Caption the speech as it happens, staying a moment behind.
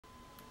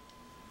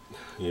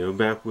Yeah, we're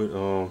back with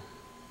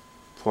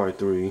part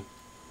 3.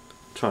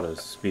 Try to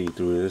speed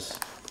through this.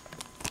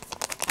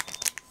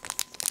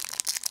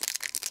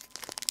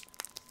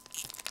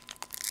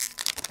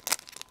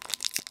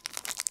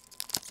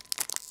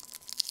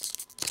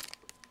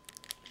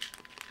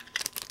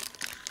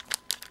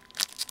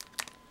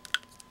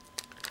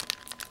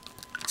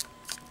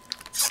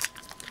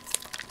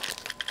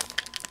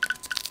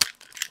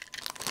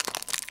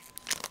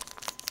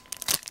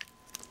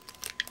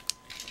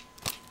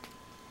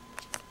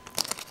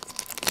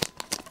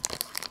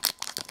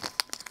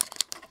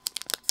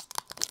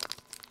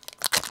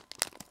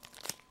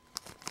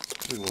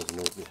 We want to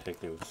know what the heck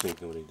they were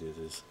thinking when they did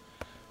this.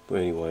 But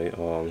anyway,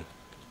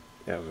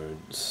 ever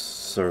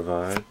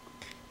Servine,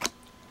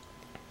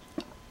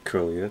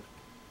 Curlia,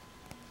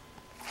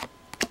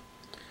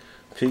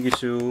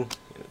 Pikachu,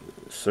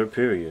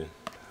 Serperior,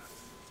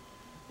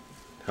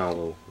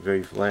 Hollow,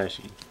 very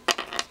flashy.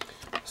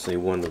 Say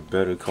one of the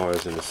better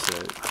cards in the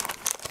set.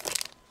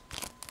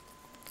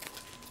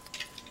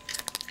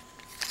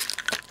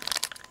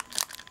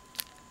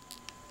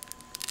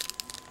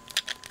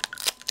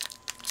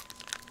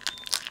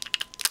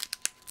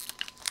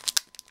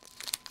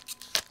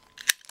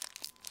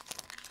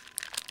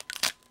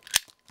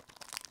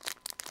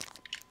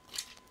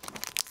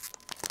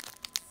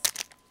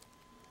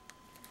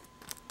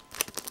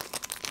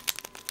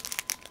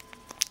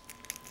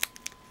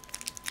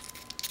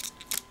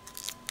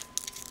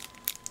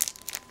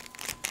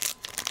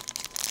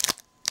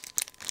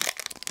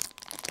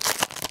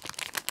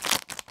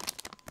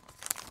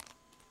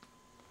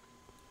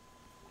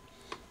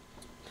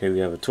 Okay, we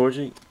have a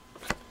Torchic.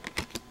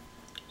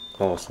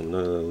 Awesome,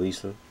 another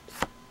Lisa.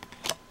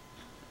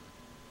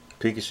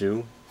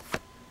 Pikachu.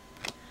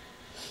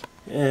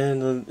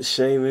 And a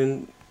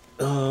Shaman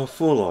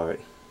full art.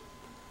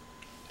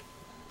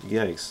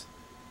 Yikes.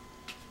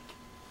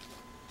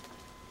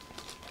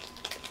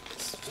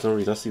 For some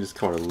reason I see this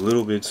card a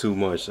little bit too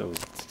much. I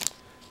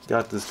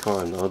got this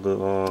card in the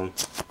other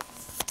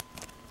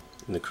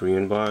in the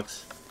Korean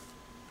box.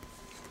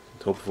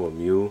 Hoping for a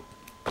Mew.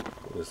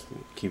 Let's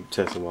keep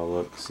testing my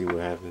luck, see what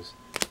happens.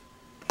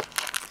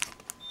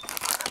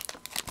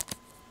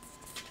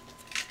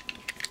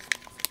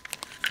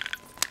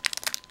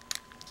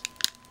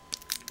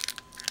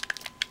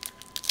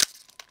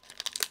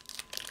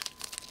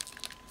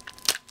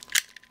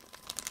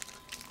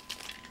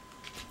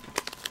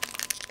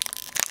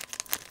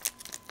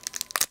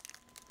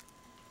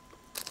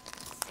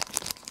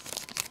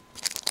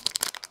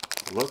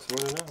 Luck's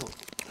running out.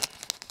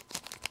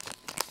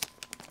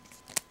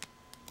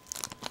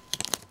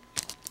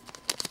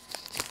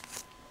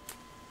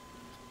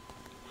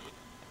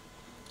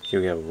 Here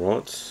we have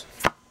Rotz,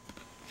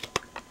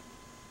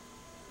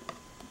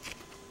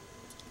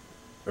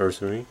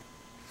 Ursary.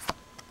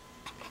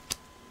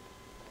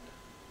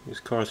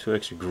 These cards feel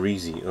extra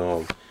greasy.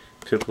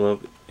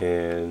 Piplup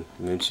and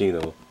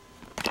Minccino.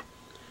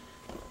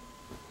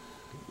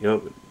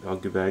 Yep, I'll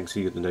get back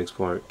to you at the next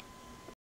part.